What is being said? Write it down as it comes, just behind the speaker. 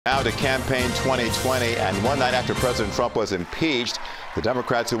Now to campaign 2020, and one night after President Trump was impeached, the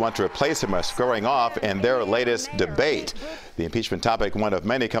Democrats who want to replace him are scoring off in their latest debate. The impeachment topic, one of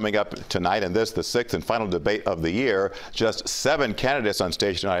many coming up tonight, and this the sixth and final debate of the year. Just 7 candidates on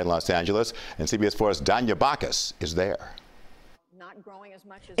stage tonight in Los Angeles, and CBS 4's Danya Bacchus is there.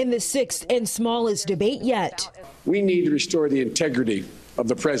 In the sixth and smallest debate yet. We need to restore the integrity of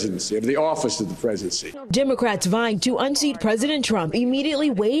the presidency, of the office of the presidency. Democrats vying to unseat President Trump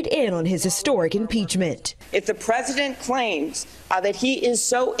immediately weighed in on his historic impeachment. If the president claims that he is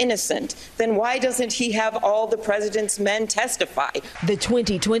so innocent, then why doesn't he have all the president's men testify? The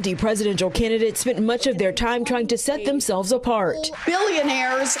 2020 presidential candidates spent much of their time trying to set themselves apart.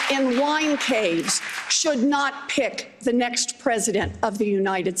 Billionaires in wine caves should not pick the next president of the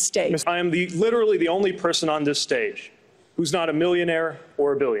United States. I am literally the only person on this stage who's not a millionaire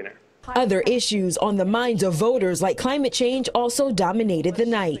or a billionaire. Other issues on the minds of voters like climate change also dominated the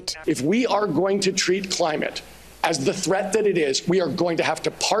night. If we are going to treat climate as the threat that it is, we are going to have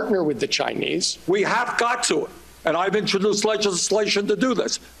to partner with the Chinese. We have got to, and I've introduced legislation to do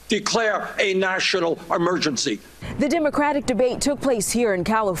this, declare a national emergency. The Democratic debate took place here in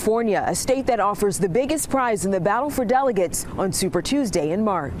California, a state that offers the biggest prize in the battle for delegates on Super Tuesday in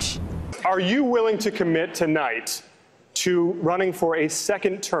March. Are you willing to commit tonight to running for a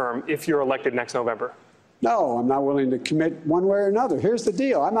second term if you're elected next November? No, I'm not willing to commit one way or another. Here's the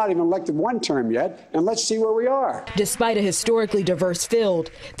deal. I'm not even elected one term yet, and let's see where we are. Despite a historically diverse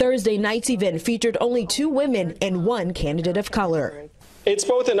field, Thursday night's event featured only 2 women and 1 candidate of color. It's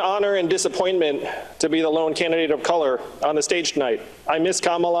both an honor and disappointment to be the lone candidate of color on the stage tonight. I miss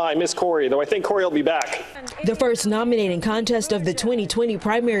Kamala, I miss Cory, though I think Cory will be back. The first nominating contest of the 2020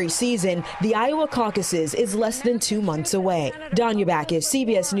 primary season, the Iowa caucuses, is less than 2 months away. Danya Bacchus,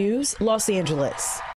 CBS News, Los Angeles.